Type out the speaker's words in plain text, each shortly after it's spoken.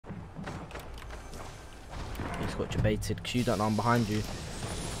got you baited because you don't know I'm behind you.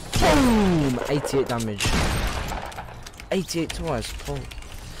 Boom! 88 damage. 88 twice. Oh.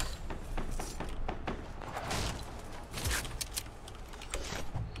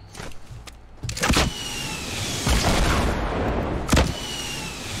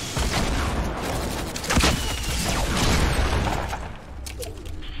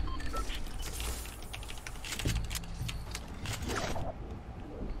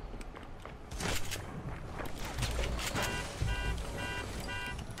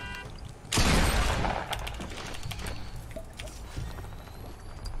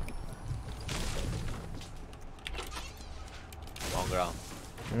 Mongraal.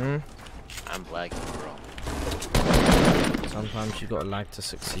 I'm lagging, bro. Sometimes you gotta lag to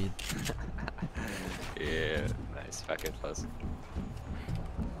succeed. Yeah, nice fucking plus.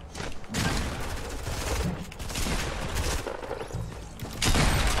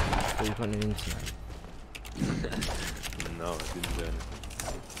 So you've got no internet. No, I didn't do anything.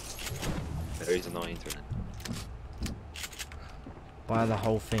 There is no internet. Buy the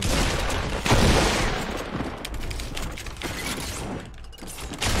whole thing.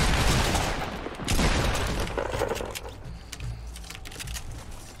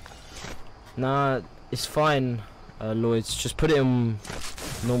 Nah, it's fine, Lloyds. Just put it in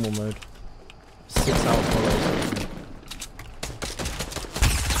normal mode. 6 out follows.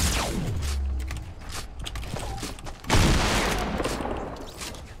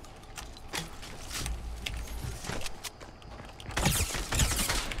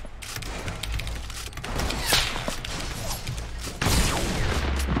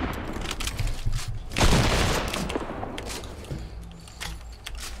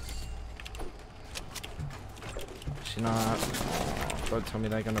 Nah, don't tell me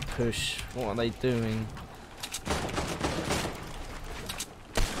they're gonna push. What are they doing?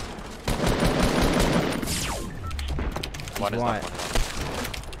 One is white.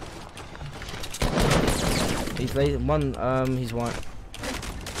 He's late. One. He's white.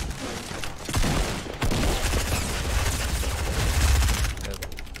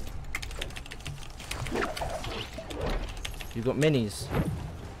 You got minis.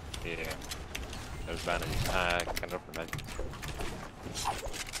 Yeah. There's bandages. I can drop the magic.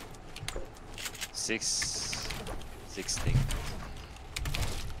 16.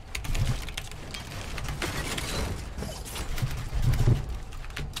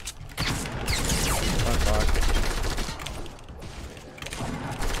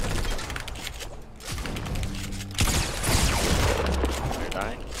 They're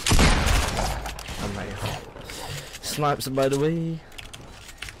dying. Snipes, by the way.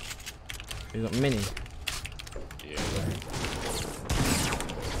 You got mini. Yeah.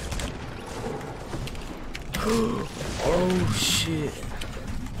 Oh shit.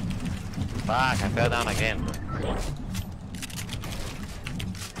 Fuck, I fell down again.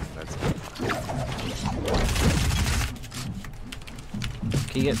 Let's go.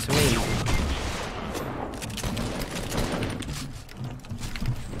 Can you get to me?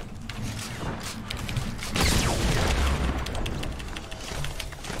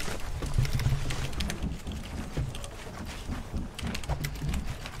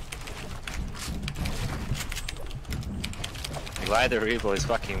 Glider repo is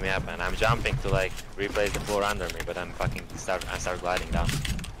fucking me up, and I'm jumping to like replace the floor under me, but I'm fucking start gliding down.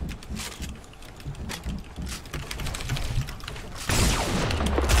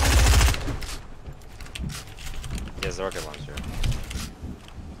 Yes, rocket launcher.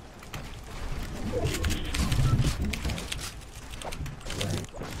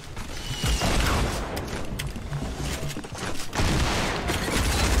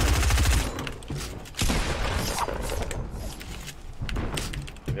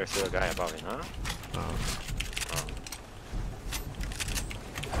 There's still a guy above me, huh? Oh.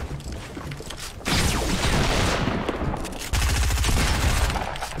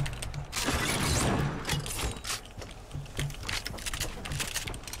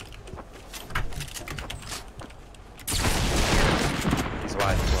 He's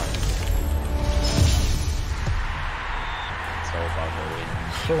wide. So about the win.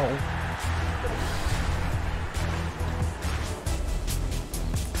 Hello.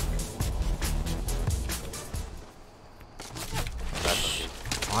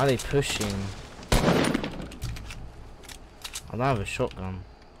 Why are they pushing? I don't have a shotgun.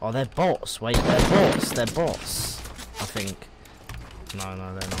 Oh, they're bots. Wait, they're bots. They're bots. I think. No,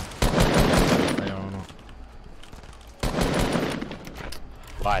 no, they're not. They are not.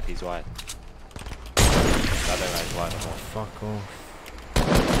 Wide, he's wide. The other guy's wide. Oh, fuck off.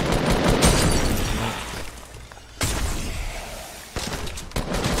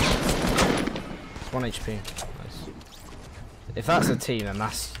 1 HP. Nice. If that's a team, then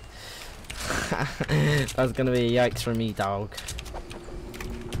that's that's gonna be a yikes for me, dog.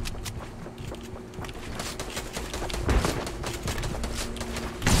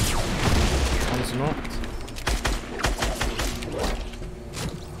 One's not.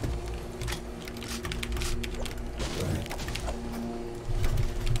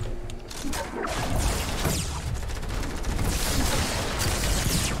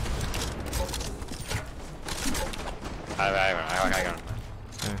 I got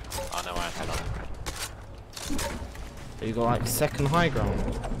him. Oh no, I had on. You got like second high ground.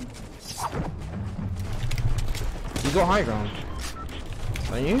 You got high ground,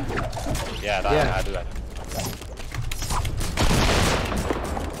 don't you? Yeah, I do that.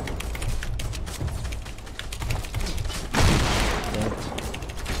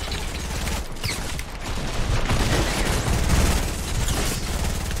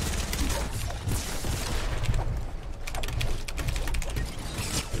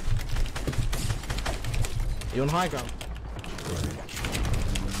 You on high ground?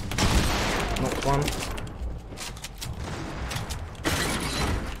 Knocked one.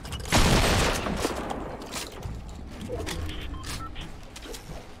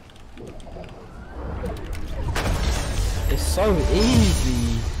 It's so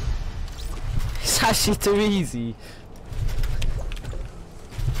easy. It's actually too easy.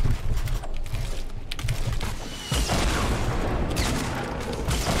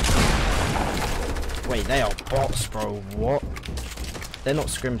 Wait, they are bots, bro. What? They're not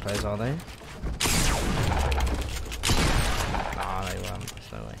scrim players, are they? Nah, they weren't.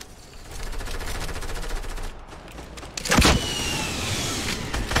 There's no way.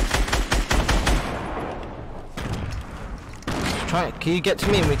 Try it. Can you get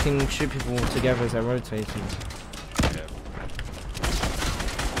to me and we can shoot people together as they're rotating? Yeah.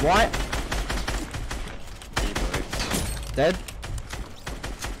 What? Dead?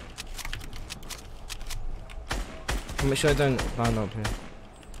 Make sure I don't land up here.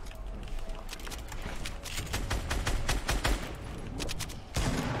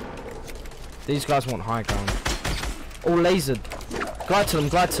 These guys want high ground. All lasered. Glide to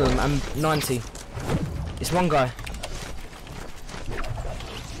them, I'm 90. It's one guy.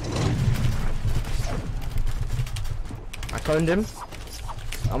 I coned him.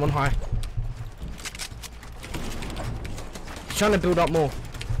 I'm on high. He's trying to build up more.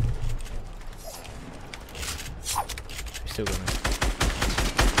 Still got me.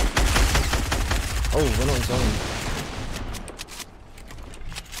 Oh, we're not in zone.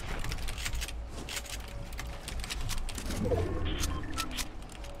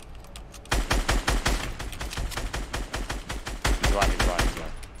 He's right.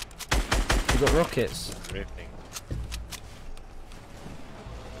 You got rockets. Drifting.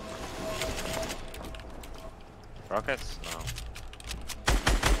 Rockets? No.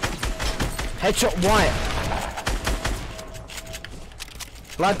 Headshot white.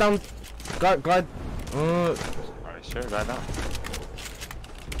 Glide down. Glide. Are you sure? Glide down.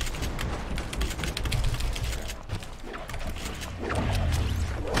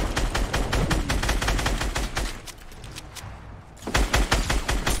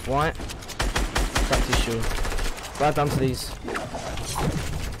 White. Practice shoe. Glide down to these.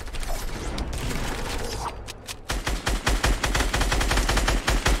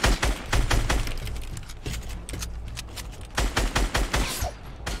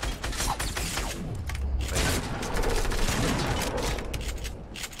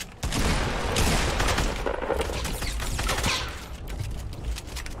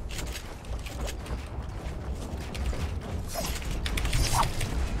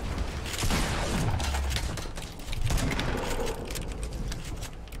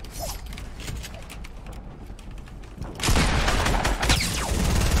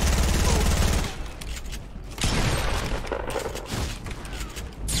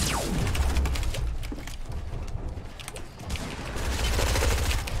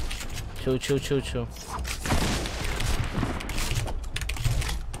 Chill.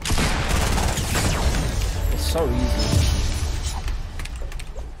 It's so easy.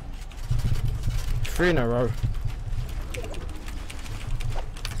 3 in a row.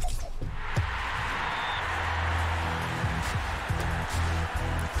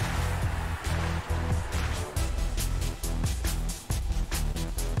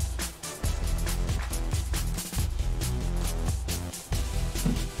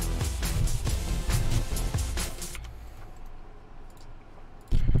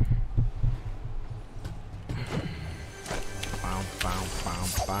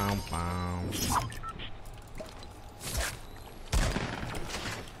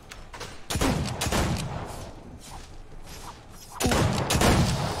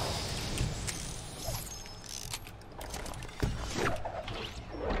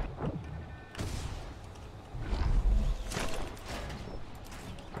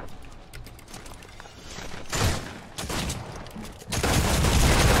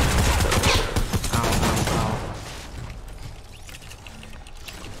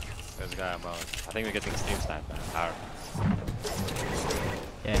 think we're getting stream sniped. Power.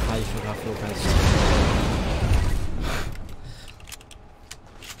 Yeah, how do you think I feel kind of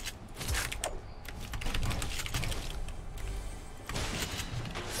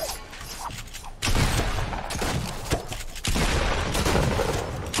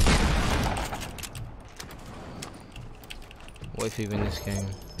What if you win this game?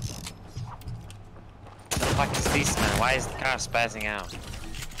 What the fuck is this, man? Why is the car spazzing out?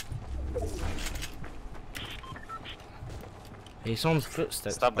 He's on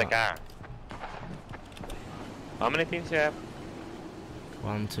footsteps. Stop the car. How many teams do you have?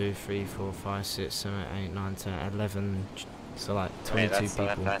 1, 2, 3, 4, 5, 6, 7, 8, 9, 10, 11. So like I mean, 22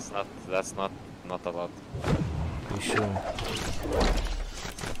 people. that's not a lot. Are you sure?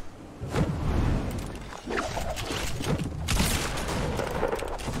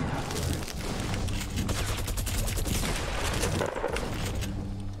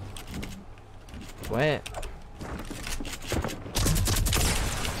 Where?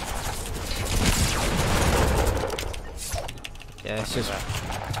 Yeah, it's just.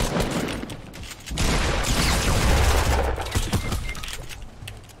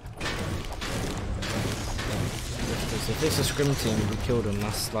 If it's a scrim team, we killed him.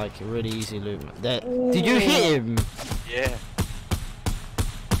 That's like a really easy loot. There. Did you hit him? Yeah.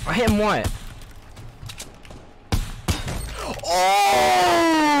 I hit him white.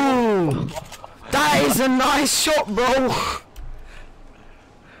 Oh! That is a nice shot, bro.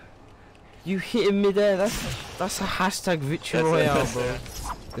 You hit him mid-air. That's a hashtag victory royale, bro.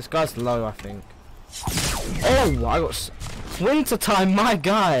 This guy's low, I think. Oh, I got winter time, my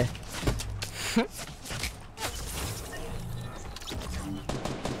guy. What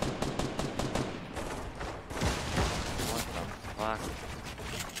the fuck?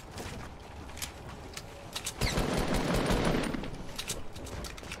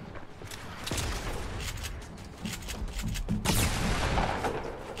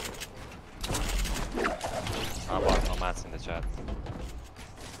 How about no mats in the chat?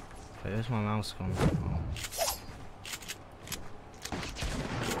 Wait, where's my mouse gone?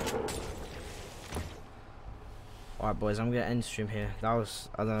 Alright boys, I'm gonna end stream here. That was,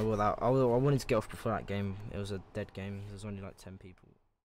 I don't know what that, I wanted to get off before that game. It was a dead game. There's only like 10 people.